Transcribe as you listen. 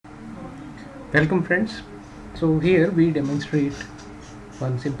Welcome friends. So here we demonstrate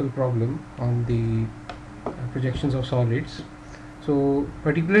one simple problem on the projections of solids. So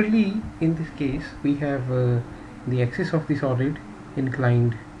particularly in this case we have the axis of the solid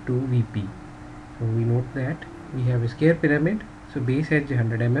inclined to VP. So we note that we have a square pyramid, so base edge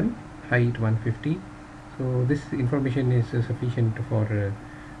 100 mm, height 150. So this information is sufficient for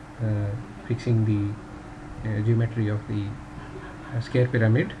fixing the geometry of the square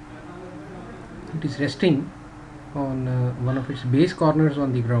pyramid. It is resting on one of its base corners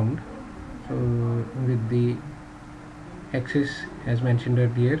on the ground, so with the axis as mentioned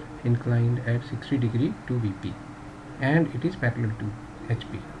earlier inclined at 60 degree to VP, and it is parallel to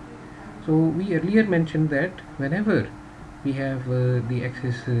HP. So we earlier mentioned that whenever we have the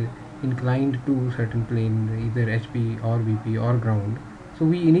axis inclined to certain plane, either HP or VP or ground, so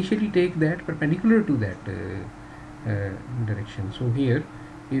we initially take that perpendicular to that direction. So here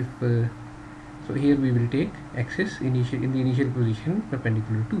if so here we will take axis in the initial position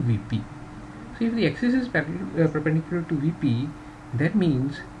perpendicular to VP. So if the axis is perpendicular to VP, that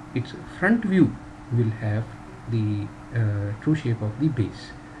means its front view will have the true shape of the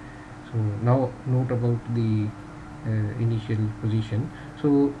base. So now note about the initial position.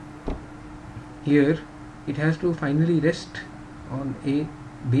 So here it has to finally rest on a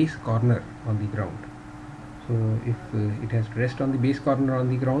base corner on the ground. So if it has to rest on the base corner on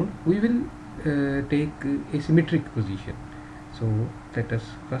the ground, we will take a symmetric position. So let us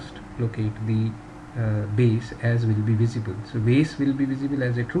first locate the base as will be visible. So base will be visible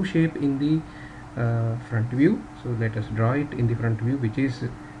as a true shape in the front view. So let us draw it in the front view, which is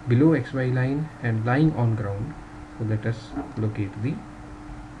below XY line and lying on ground. So let us locate the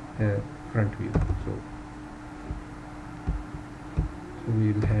front view. So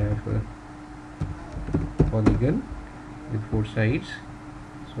we will have polygon with 4 sides,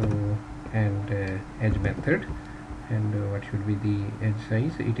 so and edge method, and what should be the edge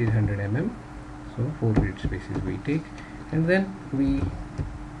size? It is 100 mm, so 4 grid spaces we take, and then we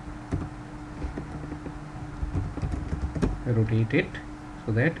rotate it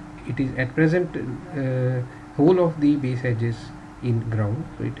so that it is at present whole of the base edges in ground,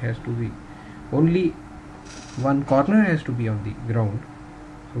 so it has to be only one corner has to be on the ground,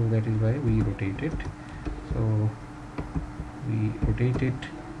 so that is why we rotate it. So we rotate it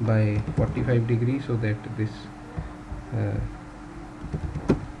by 45 degrees so that this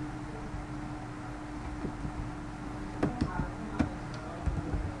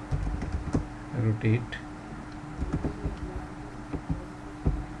rotate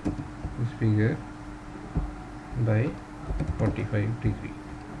this figure by 45 degrees.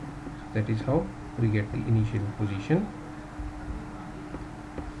 So that is how we get the initial position.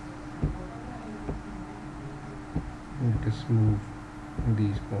 Let us move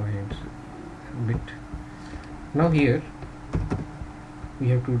these points a bit. Now here we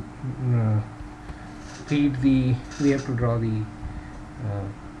have to draw the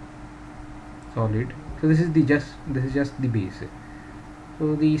solid. So this is just the base.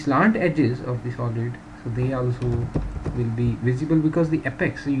 So the slant edges of the solid, so they also will be visible because the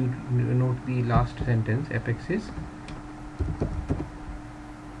apex, you note the last sentence, apex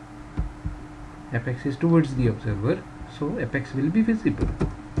is towards the observer, so apex will be visible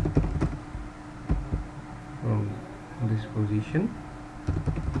from this position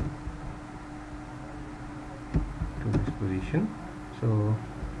to this position. So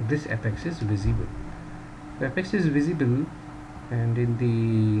this apex is visible. The apex is visible, and in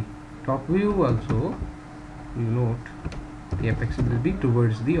the top view also you note the apex will be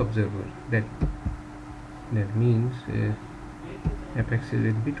towards the observer. That means apex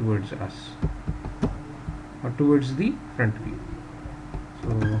will be towards us or towards the front view.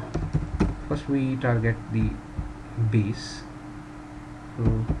 So first we target the base. So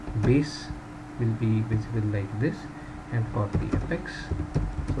base will be visible like this, and for the apex,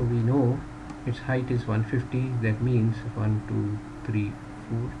 so we know its height is 150. That means 1 2 3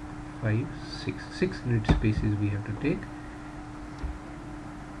 4 5 6 grid spaces we have to take.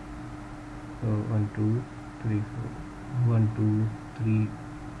 So 1 2 3 4 1 2 3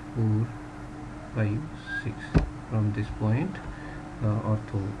 4 5 6 from this point,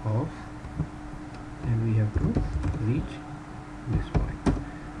 ortho off, and we have to reach this point.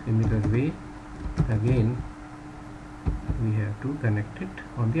 Similar way again we have to connect it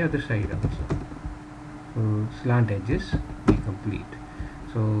on the other side also. So slant edges we complete.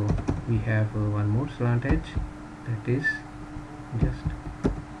 So we have one more slant edge, that is just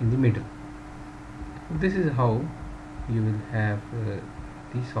in the middle. This is how you will have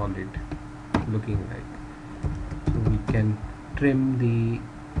the solid looking like. So we can trim the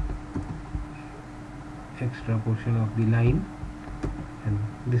extra portion of the line, and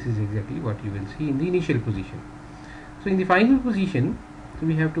this is exactly what you will see in the initial position. So in the final position, so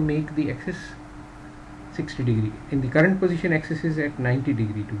we have to make the axis 60 degree. In the current position, axis is at 90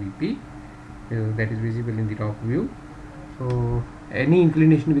 degree to VP, that is visible in the top view. So any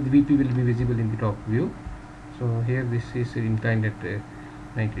inclination with VP will be visible in the top view. So here this is inclined at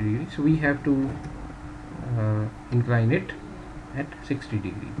 90 degree, so we have to incline it at 60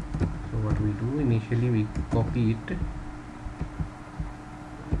 degree. So what we do, initially we copy it,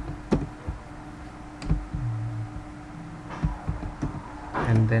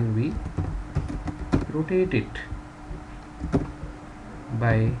 and then we rotate it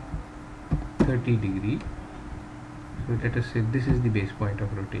by 30 degree. So let us say this is the base point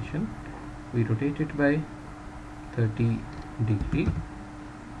of rotation. We rotate it by 30 degree,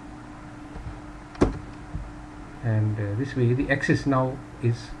 and this way the axis now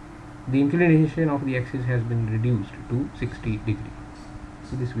is, the inclination of the axis has been reduced to 60 degree.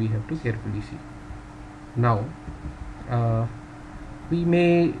 So this we have to carefully see. Now we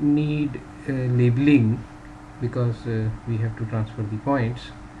may need labeling, because we have to transfer the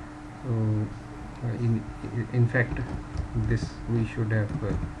points. So in fact this we should have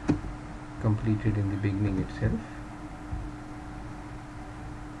completed in the beginning itself.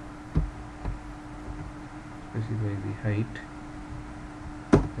 Specify the height,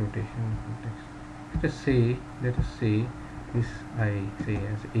 rotation, context. Let us say this I say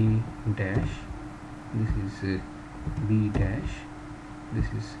as A dash, this is B dash, this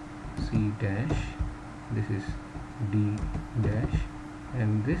is C dash, this is D dash,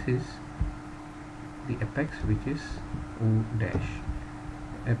 and this is the apex, which is O dash.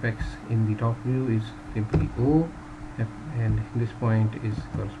 Apex in the top view is simply O, and this point is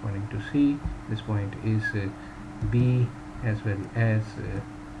corresponding to C, this point is B as well as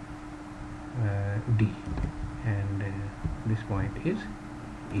D, and this point is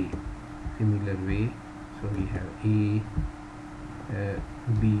A. Similar way, so we have A,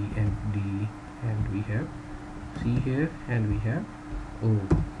 B and D, and we have C here, and we have O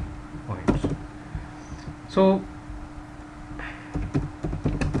points. So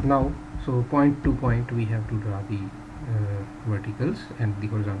now, so point to point we have to draw the verticals and the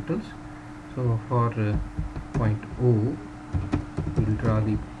horizontals. So for point O, we will draw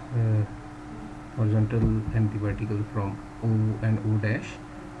the horizontal and the vertical from O and O dash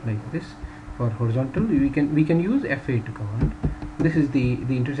like this. For horizontal, we can use F8 command. This is the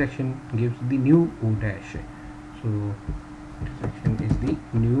intersection gives the new O dash. So intersection is the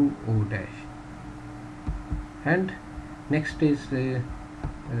new O dash, and next is the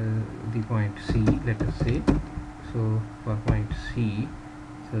point C, let us say. So for point C,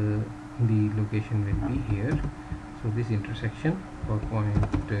 so the location will be here. So this intersection for point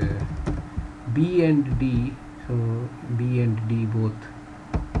B and D, so B and D both,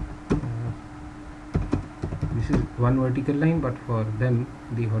 this is one vertical line, but for them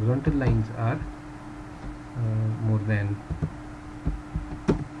the horizontal lines are more than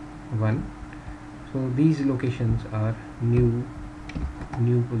one. So these locations are new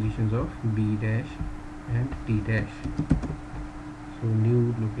positions of B dash and D dash. So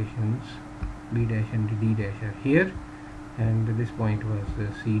new locations B dash and D dash are here, and this point was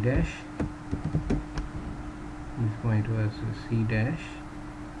C dash, this point was C dash,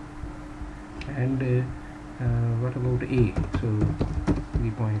 and what about A? So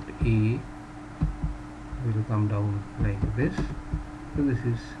the point A will come down like this. So this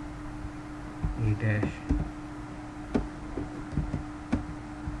is A dash.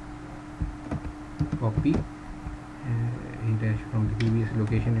 Copy A dash from the previous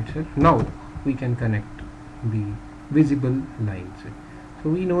location itself. Now we can connect the visible lines. So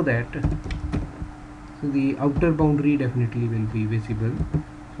we know that, so the outer boundary definitely will be visible.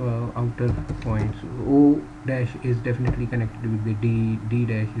 So outer points, O dash is definitely connected with the D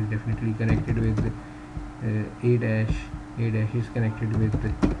dash is definitely connected with the A dash is connected with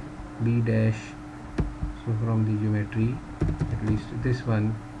the B dash. So from the geometry, at least this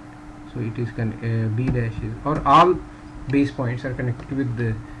one, so it is B dash is, or all base points are connected with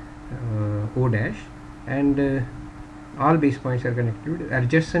the O dash, and all base points are connected with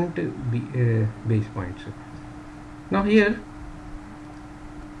adjacent base points. Now here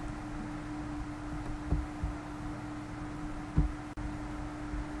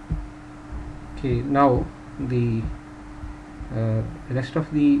now the rest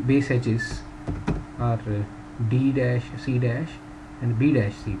of the base edges are D dash, C dash and B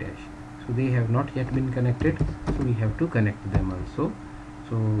dash, C dash. So they have not yet been connected, so we have to connect them also.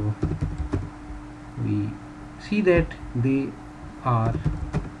 So we see that they are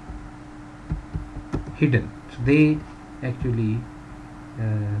hidden, so they actually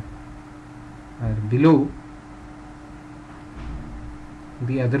are below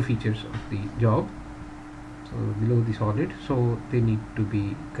the other features of the job, so below the solid, so they need to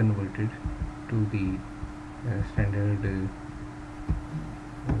be converted to the standard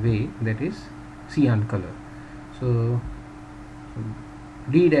way, that is cyan color. So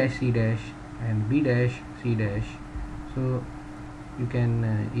D dash C dash and B dash C dash, so you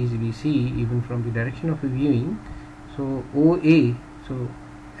can easily see even from the direction of viewing. So OA so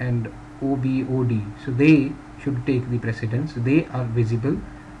and OB OD, so they should take the precedence, they are visible.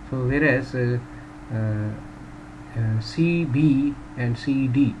 So whereas CB and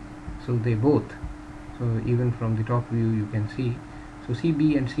CD, so they both, so even from the top view you can see, so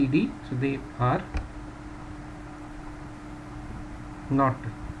CB and CD, so they are not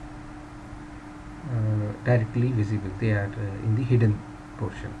directly visible, they are in the hidden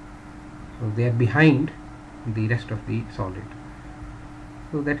portion, so they are behind the rest of the solid.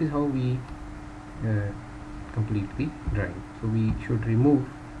 So that is how we complete the drawing. So we should remove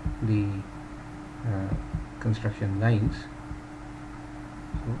the construction lines,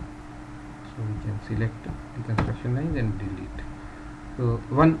 so we can select the construction lines and delete. So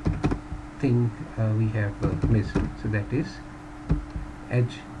one thing we have missed, so that is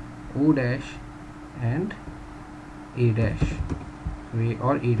edge O dash and A dash,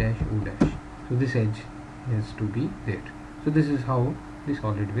 or A dash O dash, so this edge has to be there. So this is how the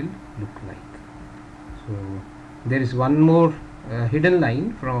solid will look like. So there is one more hidden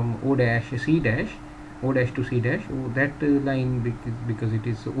line from O dash C dash, O dash to C dash. That line, because it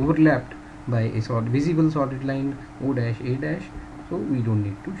is overlapped by a visible solid line O dash A dash, so we don't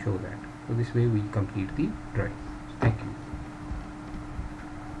need to show that. So this way we complete the drawing. Thank you.